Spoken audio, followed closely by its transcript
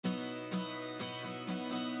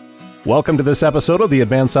Welcome to this episode of the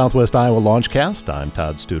Advanced Southwest Iowa LaunchCast. I'm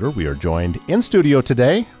Todd Studer. We are joined in studio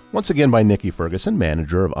today, once again by Niki Ferguson,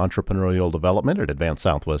 Manager of Entrepreneurial Development at Advanced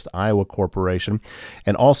Southwest Iowa Corporation.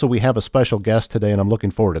 And also we have a special guest today, and I'm looking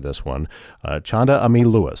forward to this one. Chanda-Aime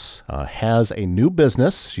has a new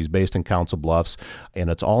business. She's based in Council Bluffs, and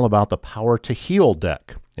it's all about the Power to Heal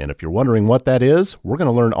deck. And if you're wondering what that is, we're going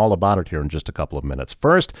to learn all about it here in just a couple of minutes.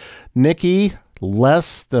 First, Niki,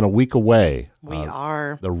 less than a week away. We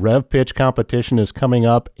are. The Rev Pitch competition is coming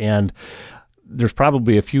up, and there's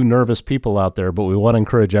probably a few nervous people out there, but we want to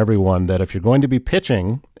encourage everyone that if you're going to be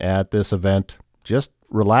pitching at this event, just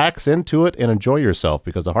relax into it and enjoy yourself,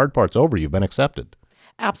 because the hard part's over. You've been accepted.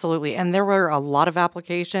 Absolutely. And there were a lot of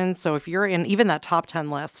applications. So if you're in even that top 10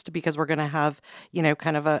 list, because we're going to have,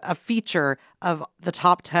 kind of a feature of the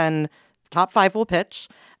top 5 will pitch.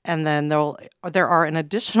 And then there are an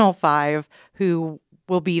additional 5 who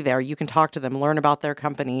will be there. You can talk to them, learn about their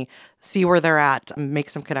company, see where they're at, make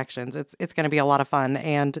some connections. It's going to be a lot of fun.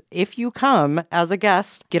 And if you come as a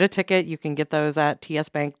guest, get a ticket. You can get those at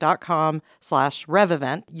tsbank.com/rev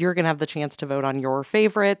event. You're going to have the chance to vote on your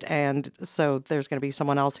favorite. And so there's going to be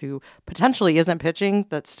someone else who potentially isn't pitching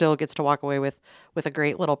that still gets to walk away with a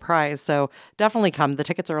great little prize. So definitely come. The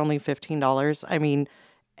tickets are only $15.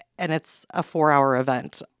 And it's a 4-hour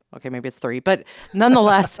event. Okay, maybe it's 3, but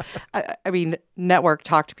nonetheless, network,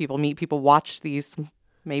 talk to people, meet people, watch these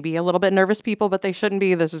maybe a little bit nervous people, but they shouldn't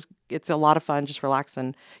be. It's a lot of fun. Just relax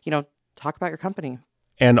and, talk about your company.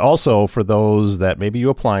 And also for those that maybe you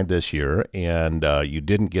applied this year and you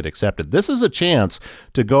didn't get accepted, this is a chance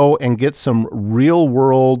to go and get some real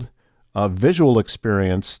world visual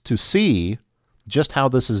experience to see just how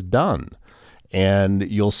this is done. And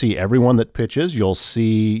you'll see everyone that pitches.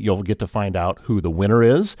 You'll get to find out who the winner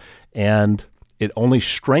is, and it only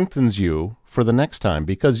strengthens you for the next time,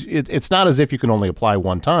 because it's not as if you can only apply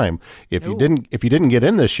one time. If you didn't get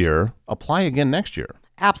in this year, apply again next year.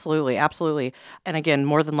 Absolutely, absolutely. And again,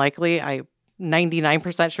 more than likely, I'm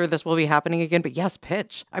 99% sure this will be happening again. But yes,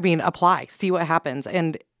 pitch. Apply, see what happens.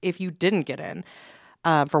 And if you didn't get in,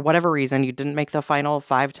 for whatever reason, you didn't make the final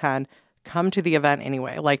 5-10. Come to the event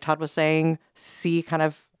anyway. Like Todd was saying,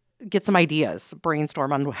 get some ideas,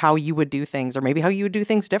 brainstorm on how you would do things, or maybe how you would do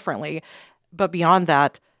things differently. But beyond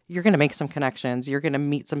that, you're going to make some connections. You're going to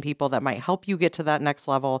meet some people that might help you get to that next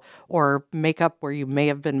level, or make up where you may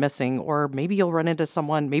have been missing, or maybe you'll run into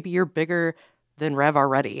someone, maybe you're bigger than Rev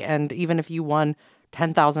already. And even if you won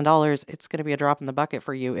 $10,000, it's going to be a drop in the bucket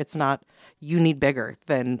for you. It's not, you need bigger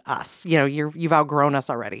than us. You've outgrown us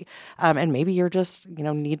already. And maybe you're just,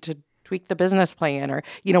 need to tweak the business plan, or,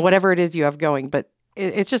 whatever it is you have going. But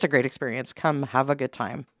it's just a great experience. Come have a good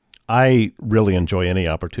time. I really enjoy any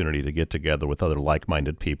opportunity to get together with other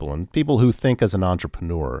like-minded people and people who think as an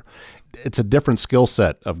entrepreneur. It's a different skill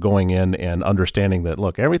set of going in and understanding that,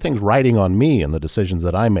 look, everything's riding on me and the decisions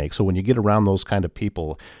that I make. So when you get around those kind of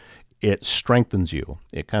people, it strengthens you.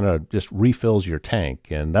 It kind of just refills your tank.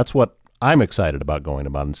 And that's what I'm excited about going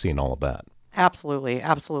about and seeing all of that. Absolutely.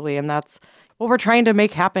 Absolutely. And that's what we're trying to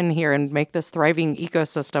make happen here, and make this thriving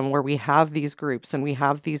ecosystem where we have these groups and we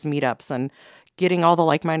have these meetups and getting all the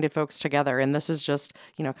like-minded folks together. And this is just,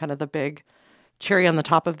 kind of the big cherry on the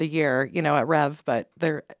top of the year, at Rev, but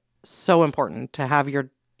they're so important to have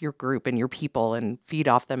your group and your people and feed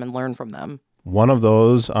off them and learn from them. One of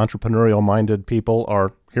those entrepreneurial-minded people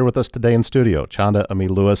are here with us today in studio,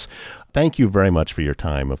 Chanda-Aime. Thank you very much for your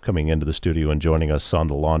time of coming into the studio and joining us on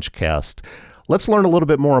the LaunchCast. Let's learn a little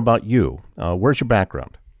bit more about you. Where's your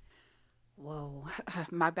background? Well,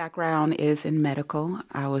 my background is in medical.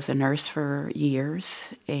 I was a nurse for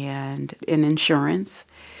years and in insurance.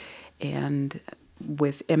 And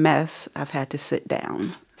with MS, I've had to sit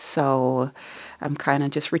down. So I'm kind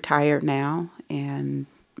of just retired now and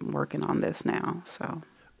working on this now. So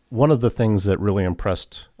one of the things that really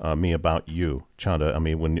impressed me about you, Chanda,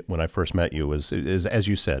 when I first met you, is as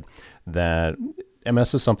you said, that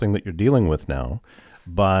MS is something that you're dealing with now,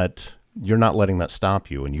 but you're not letting that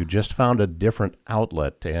stop you, and you just found a different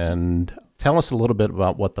outlet. And tell us a little bit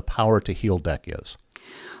about what the Power to Heal deck is.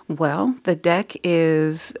 Well, the deck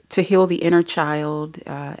is to heal the inner child,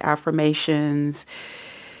 affirmations.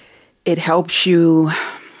 It helps you,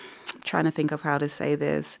 I'm trying to think of how to say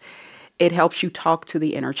this, it helps you talk to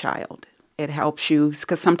the inner child. It helps you,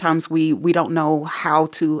 because sometimes we don't know how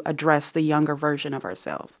to address the younger version of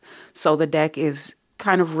ourselves. So the deck is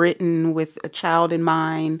kind of written with a child in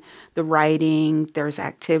mind, the writing, there's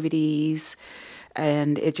activities,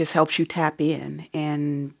 and it just helps you tap in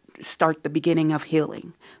and start the beginning of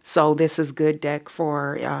healing. So this is good deck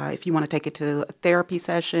for if you want to take it to a therapy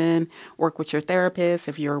session, work with your therapist,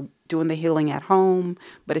 if you're doing the healing at home,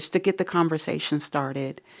 but it's to get the conversation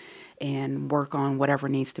started and work on whatever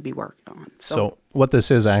needs to be worked on. So what this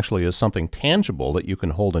is actually is something tangible that you can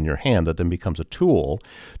hold in your hand that then becomes a tool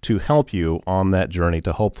to help you on that journey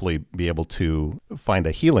to hopefully be able to find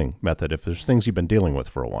a healing method if there's things you've been dealing with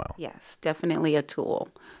for a while. Yes, definitely a tool.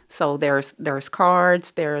 So there's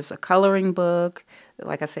cards, there's a coloring book,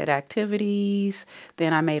 like I said, activities.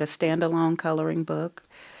 Then I made a standalone coloring book.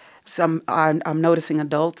 I'm noticing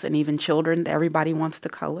adults and even children, everybody wants to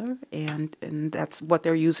color, and that's what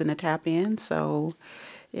they're using to tap in. So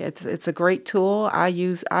it's a great tool. I've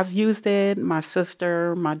used it, my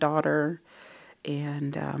sister, my daughter,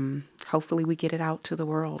 and hopefully we get it out to the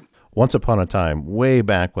world. Once upon a time, way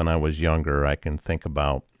back when I was younger, I can think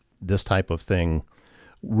about this type of thing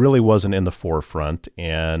really wasn't in the forefront.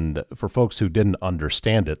 And for folks who didn't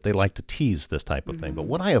understand it, they like to tease this type of thing. But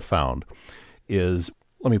what I have found is,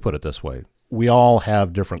 let me put it this way. We all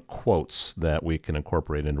have different quotes that we can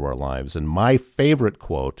incorporate into our lives. And my favorite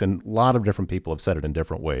quote, and a lot of different people have said it in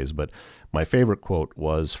different ways, but my favorite quote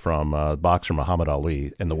was from boxer Muhammad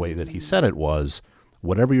Ali. And the way that he said it was,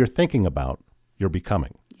 whatever you're thinking about, you're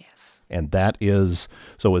becoming. Yes. And that is,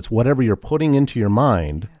 so it's whatever you're putting into your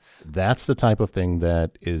mind, Yes. That's the type of thing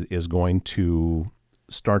that is going to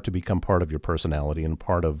start to become part of your personality and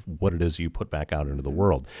part of what it is you put back out into the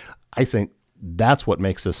world. I think that's what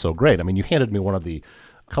makes this so great. I mean, you handed me one of the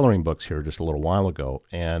coloring books here just a little while ago,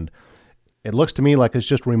 and it looks to me like it's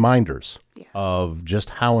just reminders Yes. of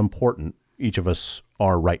just how important each of us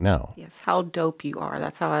are right now. Yes, how dope you are.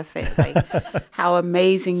 That's how I say it. Like, how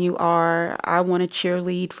amazing you are. I want to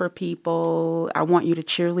cheerlead for people. I want you to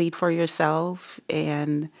cheerlead for yourself.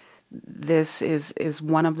 And this is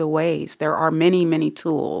one of the ways. There are many, many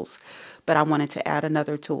tools, but I wanted to add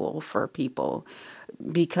another tool for people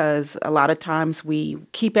because a lot of times we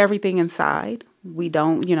keep everything inside. We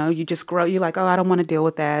don't, you just grow. You're like, oh, I don't want to deal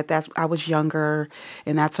with that. I was younger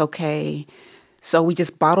and that's okay. So we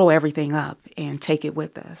just bottle everything up and take it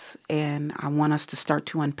with us. And I want us to start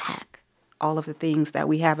to unpack all of the things that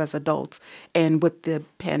we have as adults. And with the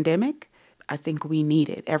pandemic, I think we need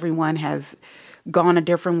it. Everyone has gone a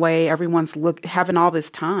different way. Everyone's having all this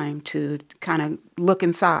time to kind of look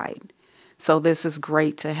inside. So this is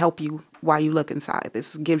great to help you while you look inside.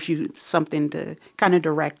 This gives you something to kind of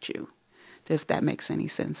direct you, if that makes any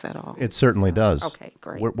sense at all. It certainly does. Okay,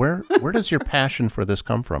 great. Where does your passion for this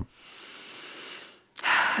come from?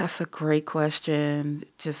 That's a great question.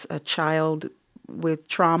 Just a child with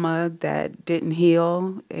trauma that didn't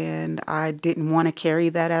heal, and I didn't want to carry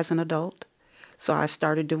that as an adult. So I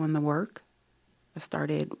started doing the work. I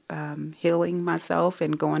started healing myself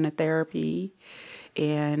and going to therapy,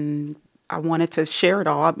 and I wanted to share it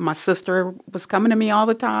all. My sister was coming to me all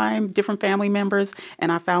the time, different family members, and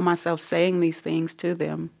I found myself saying these things to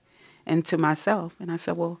them and to myself. And I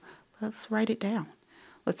said, well, let's write it down.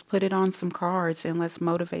 Let's put it on some cards and let's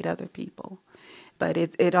motivate other people. But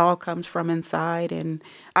it all comes from inside, and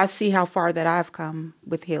I see how far that I've come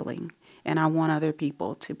with healing, and I want other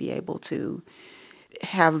people to be able to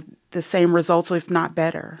have the same results, if not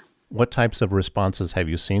better. What types of responses have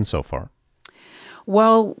you seen so far?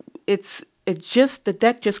 Well, the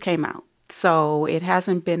deck just came out, so it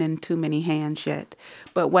hasn't been in too many hands yet.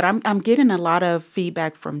 But what I'm getting a lot of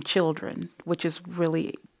feedback from children, which is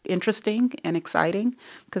really interesting and exciting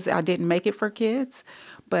because I didn't make it for kids,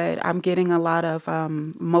 but I'm getting a lot of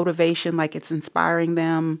motivation, like it's inspiring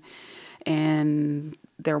them, and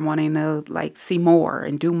they're wanting to see more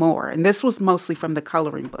and do more. And this was mostly from the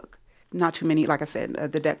coloring book. Not too many, like I said,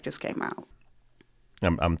 the deck just came out.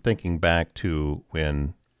 I'm thinking back to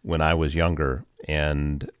when I was younger,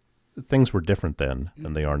 and things were different then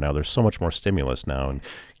than they are now. There's so much more stimulus now, and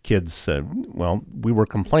kids, we were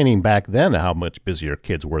complaining back then how much busier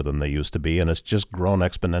kids were than they used to be, and it's just grown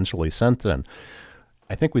exponentially since then.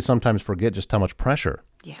 I think we sometimes forget just how much pressure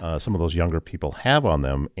some of those younger people have on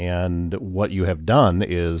them, and what you have done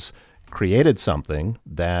is created something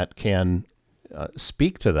that can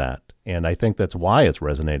speak to that. And I think that's why it's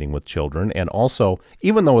resonating with children. And also,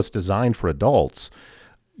 even though it's designed for adults,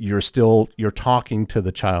 you're talking to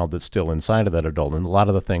the child that's still inside of that adult and a lot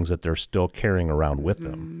of the things that they're still carrying around with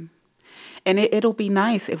them. And it'll be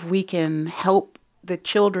nice if we can help the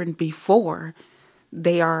children before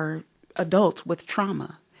they are adults with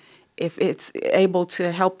trauma. If it's able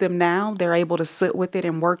to help them now, they're able to sit with it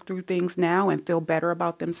and work through things now and feel better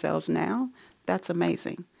about themselves now. That's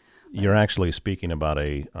amazing. You're actually speaking about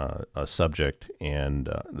a subject and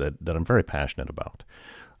that I'm very passionate about.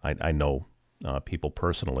 I know people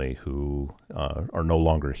personally who are no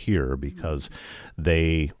longer here because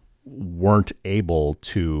they weren't able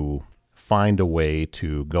to find a way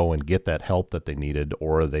to go and get that help that they needed,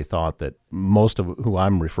 or they thought that most of who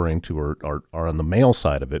I'm referring to are on the male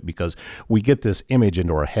side of it, because we get this image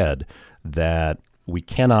into our head that we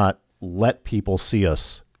cannot let people see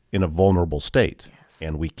us in a vulnerable state. Yes.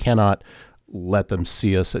 And we cannot let them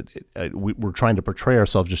see us. We're trying to portray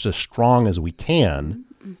ourselves just as strong as we can.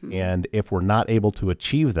 Mm-hmm. And if we're not able to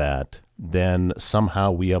achieve that, then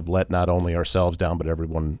somehow we have let not only ourselves down, but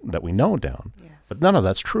everyone that we know down. Yes. But none of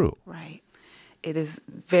that's true. Right. It is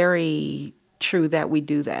very true that we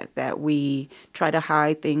do that we try to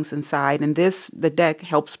hide things inside. And the deck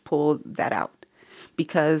helps pull that out.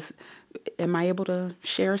 Because, am I able to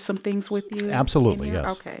share some things with you? Absolutely, yes.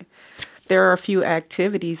 Okay. There are a few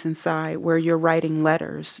activities inside where you're writing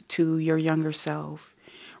letters to your younger self,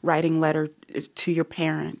 writing letter to your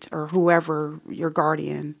parent or whoever, your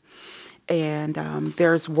guardian. And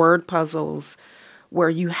there's word puzzles where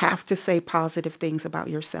you have to say positive things about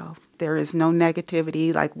yourself. There is no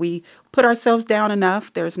negativity. Like, we put ourselves down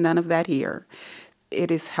enough. There's none of that here. It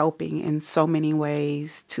is helping in so many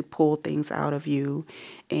ways to pull things out of you.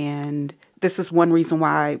 And this is one reason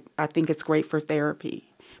why I think it's great for therapy.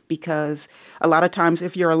 Because a lot of times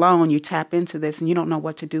if you're alone, you tap into this and you don't know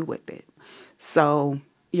what to do with it. So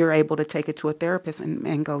you're able to take it to a therapist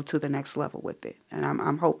and go to the next level with it. And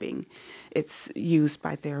I'm hoping it's used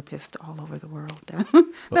by therapists all over the world.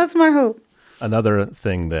 That's my hope. Another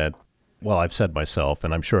thing that, well, I've said myself,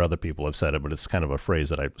 and I'm sure other people have said it, but it's kind of a phrase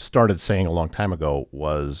that I started saying a long time ago,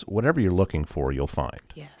 was whatever you're looking for, you'll find.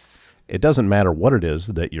 Yes. It doesn't matter what it is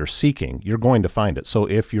that you're seeking, you're going to find it. So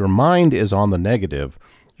if your mind is on the negative,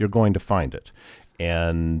 you're going to find it.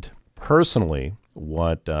 And personally,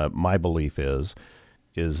 what my belief is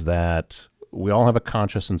that we all have a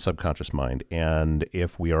conscious and subconscious mind. And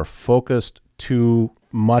if we are focused too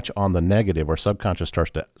much on the negative, our subconscious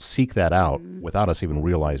starts to seek that out without us even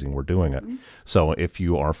realizing we're doing it. So if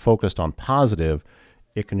you are focused on positive,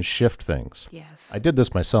 it can shift things. Yes. I did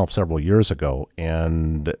this myself several years ago,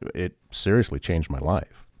 and it seriously changed my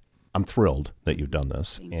life. I'm thrilled that you've done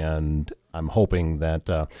this, and I'm hoping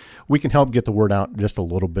that we can help get the word out just a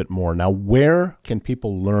little bit more. Now, where can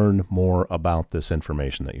people learn more about this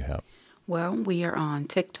information that you have? Well, we are on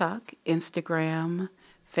TikTok, Instagram,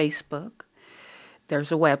 Facebook.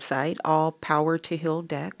 There's a website, All Power to Heal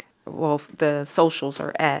Deck. Well, the socials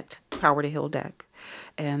are at Power to Heal Deck,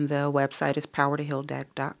 and the website is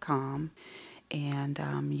powertohealdeck.com. And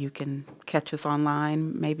you can catch us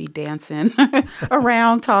online, maybe dancing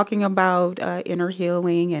around, talking about inner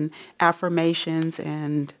healing and affirmations.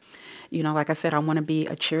 And, like I said, I want to be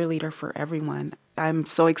a cheerleader for everyone. I'm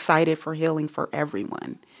so excited for healing for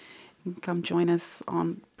everyone. You can come join us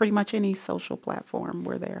on pretty much any social platform.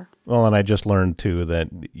 We're there. Well, and I just learned, too, that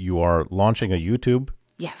you are launching a YouTube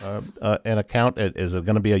yes. An account. Is it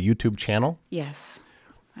going to be a YouTube channel? Yes.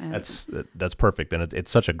 That's perfect, and it's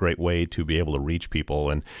such a great way to be able to reach people.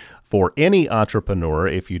 And for any entrepreneur,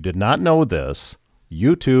 if you did not know this,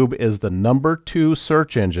 YouTube is the number 2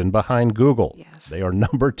 search engine behind Google. Yes. They are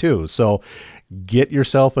number 2. So get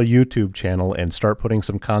yourself a YouTube channel and start putting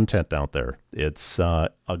some content out there. It's a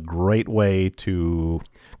great way to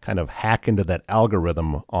kind of hack into that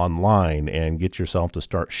algorithm online and get yourself to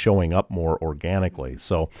start showing up more organically.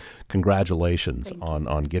 So congratulations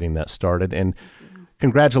on getting that started. And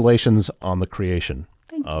congratulations on the creation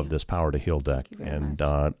of this Power to Heal deck. And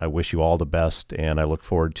I wish you all the best, and I look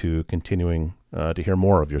forward to continuing to hear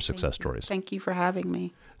more of your success stories. Thank you for having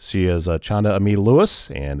me. She is Chanda-Aime Lewis,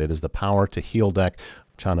 and it is the Power to Heal deck.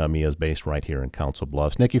 Chanda-Aime is based right here in Council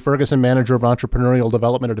Bluffs. Niki Ferguson, Manager of Entrepreneurial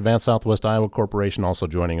Development at Advanced Southwest Iowa Corporation, also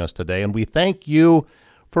joining us today. And we thank you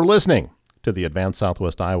for listening to the Advanced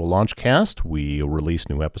Southwest Iowa LaunchCast. We release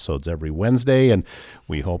new episodes every Wednesday, and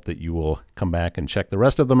we hope that you will come back and check the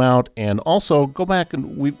rest of them out. And also go back,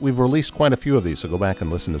 and we've released quite a few of these, so go back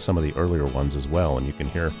and listen to some of the earlier ones as well, and you can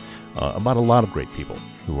hear about a lot of great people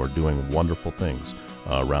who are doing wonderful things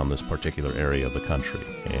around this particular area of the country.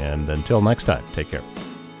 And until next time, take care.